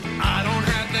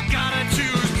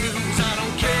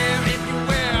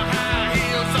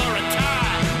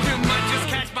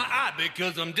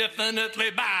'cause I'm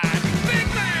definitely bad. Big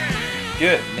man!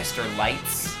 Good, Mr.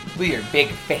 Lights. With your big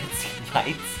fancy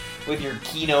lights. With your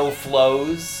Kino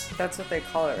flows. That's what they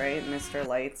call it, right? Mr.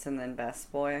 Lights and then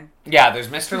Best Boy. Yeah, there's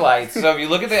Mr. Lights. So if you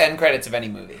look at the end credits of any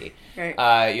movie, Right.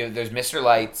 there's Mr.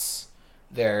 Lights,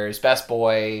 there's Best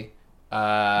Boy,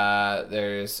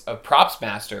 there's a Props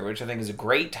Master, which I think is a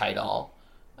great title.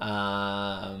 You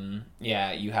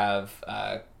have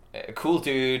a Cool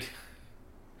Dude.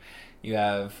 You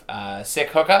have Sick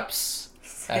Hookups.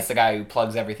 That's the guy who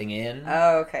plugs everything in.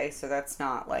 Oh, okay. So that's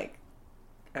not like...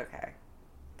 Okay.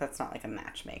 That's not like a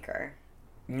matchmaker.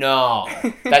 No,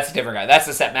 that's a different guy. That's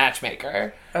the set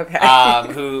matchmaker. Okay.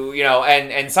 Who,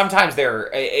 and sometimes they're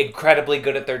incredibly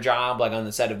good at their job, like on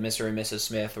the set of Mr. and Mrs.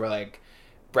 Smith, where like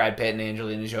Brad Pitt and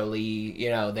Angelina Jolie,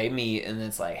 they meet and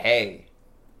it's like, hey,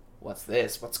 what's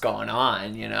this? What's going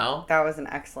on, That was an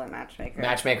excellent matchmaker.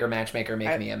 Matchmaker,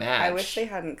 make me a match. I wish they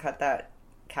hadn't cut that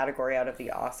category out of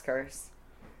the Oscars.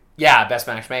 Yeah, best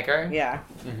matchmaker? Yeah.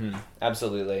 Mm-hmm.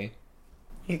 Absolutely.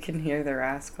 You can hear the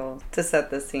rascal. To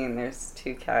set the scene, there's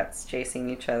two cats chasing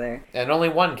each other. And only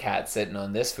one cat sitting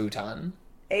on this futon.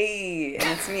 Hey, and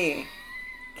it's me.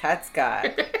 Cat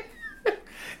Scott.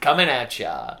 Coming at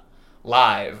ya.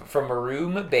 Live from a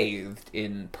room bathed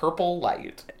in purple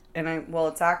light. And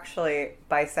it's actually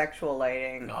bisexual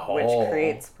lighting, which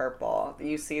creates purple.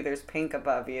 You see there's pink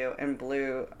above you and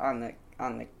blue on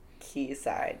the key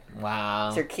side. Wow.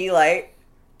 It's your key light.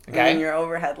 Okay. And then your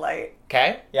overhead light.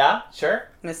 Okay, yeah, sure.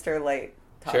 Mr. Light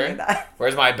taught Sure. me that.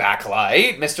 Where's my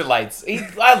backlight? Mr. Lights.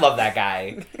 I love that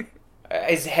guy.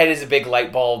 His head is a big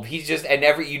light bulb. He's just, and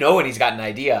when he's got an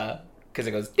idea, because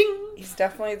it goes ding. He's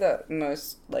definitely the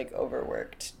most,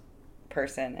 overworked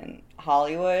person in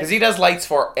Hollywood. Because he does lights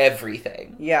for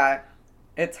everything. Yeah.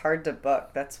 It's hard to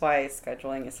book. That's why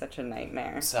scheduling is such a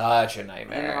nightmare. Such a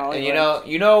nightmare. In Hollywood. And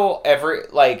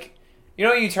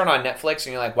you turn on Netflix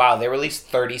and you're like, wow, they released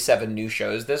 37 new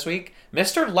shows this week.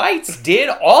 Mr. Lights did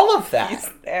all of that. He's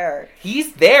there.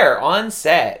 He's there on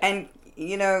set. And,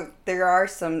 there are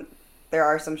some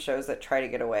shows that try to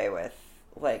get away with,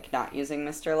 not using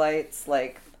Mr. Lights,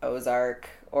 like Ozark,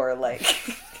 or,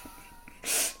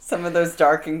 some of those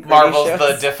dark and gritty Marvel's shows.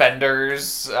 The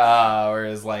Defenders,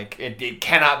 whereas, it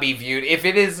cannot be viewed. If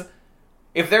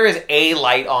there is a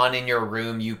light on in your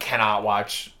room, you cannot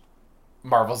watch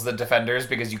Marvel's The Defenders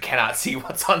because you cannot see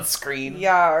what's on screen.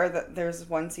 Yeah, or there's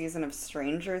one season of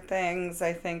Stranger Things,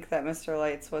 I think, that Mr.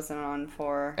 Lights wasn't on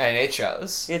for. And it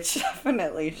shows. It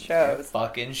definitely shows. It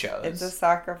fucking shows. It's a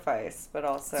sacrifice, but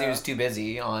also... He was too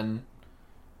busy on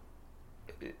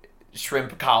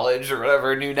Shrimp College or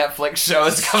whatever new Netflix show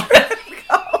is coming.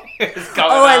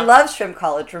 I love Shrimp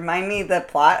College. Remind me the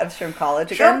plot of Shrimp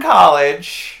College again. Shrimp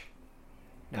College.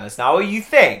 No, it's not what you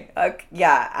think.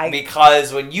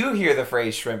 Because when you hear the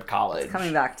phrase Shrimp College... It's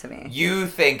coming back to me. You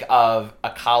think of a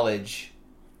college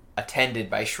attended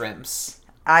by shrimps.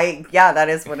 That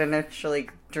is what initially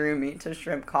drew me to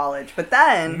Shrimp College. But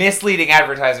then... Misleading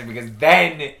advertising, because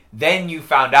then you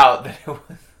found out that it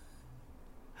was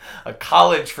a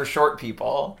college for short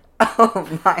people.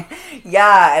 Oh my.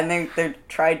 Yeah, and they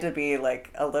tried to be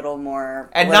a little more...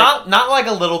 And not like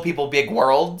a little people big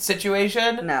world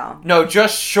situation. No,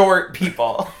 just short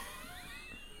people.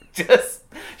 just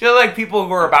like people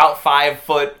who are about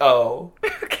 5'0".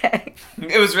 Okay.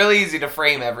 It was really easy to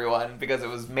frame everyone because it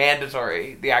was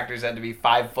mandatory. The actors had to be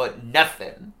 5'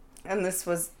 nothing. And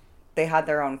they had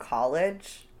their own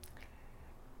college?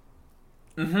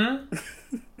 Mm-hmm.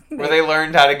 Where they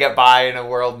learned how to get by in a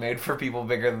world made for people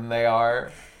bigger than they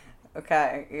are.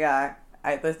 Okay, yeah.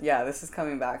 This is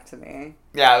coming back to me.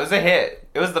 Yeah, it was a hit.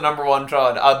 It was the number one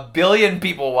trend. 1 billion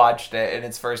people watched it in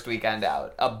its first weekend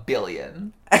out. 1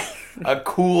 billion. A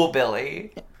cool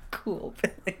Billy. Cool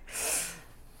Billy.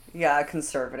 Yeah, a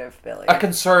conservative Billy. A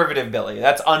conservative Billy.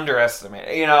 That's underestimated.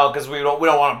 Because we don't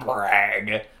want to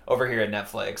brag over here at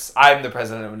Netflix. I'm the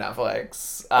president of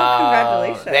Netflix.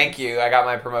 Congratulations. Thank you. I got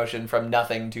my promotion from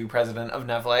nothing to president of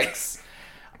Netflix.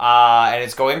 And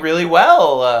it's going really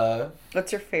well.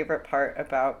 What's your favorite part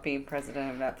about being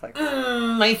president of Netflix?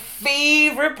 My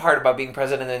favorite part about being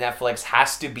president of Netflix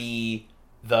has to be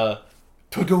the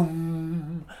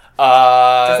ta-dum.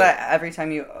 Does that every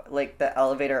time you the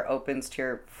elevator opens to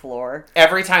your floor?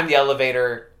 Every time the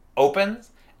elevator opens,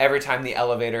 every time the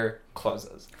elevator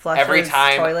closes. Flushes, every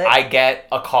time toilet? I get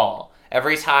a call.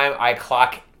 Every time I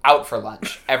clock out for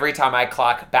lunch. Every time I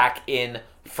clock back in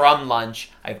from lunch.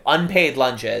 I have unpaid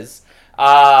lunches.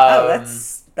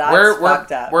 That's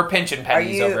fucked up. We're pinching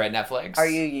pennies over at Netflix. Are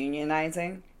you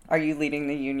unionizing? Are you leading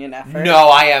the union effort? No,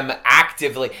 I am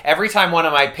actively. Every time one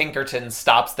of my Pinkertons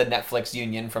stops the Netflix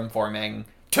union from forming,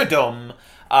 ta-dum,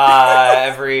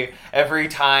 Every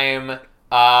time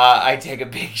I take a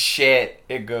big shit,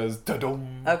 it goes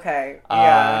da-dum. Okay,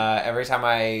 yeah. Every time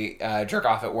I jerk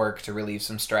off at work to relieve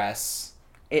some stress,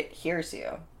 it hears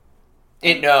you.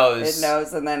 It knows. It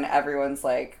knows, and then everyone's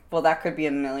like, well, that could be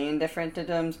a million different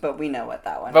da-dums, but we know what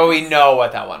that one But is. we know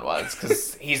what that one was,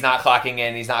 because he's not clocking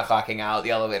in, he's not clocking out,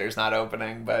 the elevator's not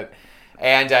opening,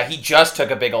 and he just took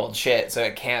a big old shit, so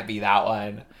it can't be that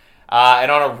one.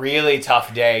 And on a really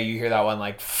tough day, you hear that one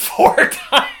like 4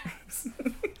 times.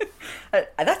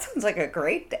 That sounds like a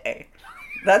great day.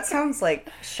 That sounds like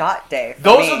shot day for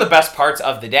Those me. are the best parts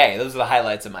of the day. Those are the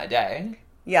highlights of my day.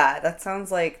 Yeah, that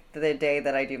sounds like the day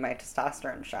that I do my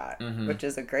testosterone shot, Mm-hmm. which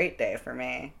is a great day for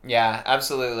me. Yeah,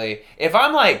 absolutely. If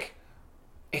I'm like,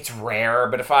 it's rare,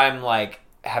 but if I'm like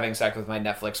having sex with my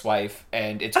Netflix wife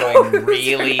and it's going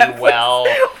really well,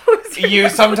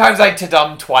 sometimes I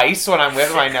to-dum twice when I'm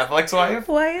with my Netflix wife.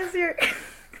 Why is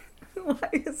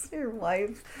your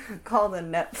wife called a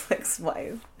Netflix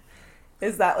wife?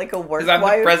 Is that like a work Because I'm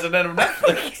wife? the president of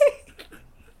Netflix.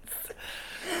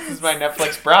 This is my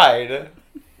Netflix bride.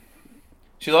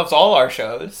 She loves all our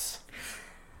shows.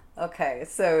 Okay,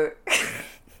 so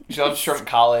She loves Shrimp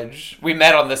College. We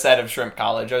met on the set of Shrimp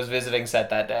College. I was visiting set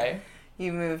that day.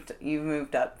 you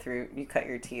moved up through. You cut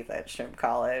your teeth at Shrimp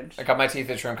College. I cut my teeth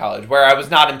at Shrimp College, where I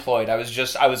was not employed. I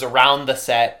was around the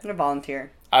set. You're a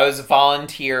volunteer. I was a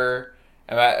volunteer.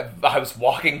 And I was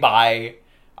walking by.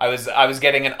 I was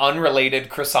getting an unrelated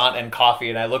croissant and coffee,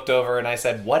 and I looked over and I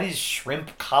said, "What is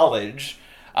Shrimp College?"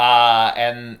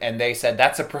 And they said,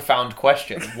 "That's a profound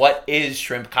question. What is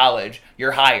Shrimp College?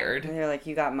 You're hired. And they're like,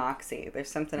 you got moxie. There's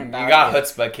something about You got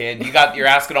chutzpah, kid. You're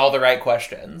asking all the right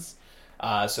questions."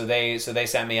 So they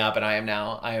sent me up, and I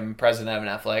am president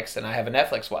of Netflix, and I have a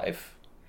Netflix wife.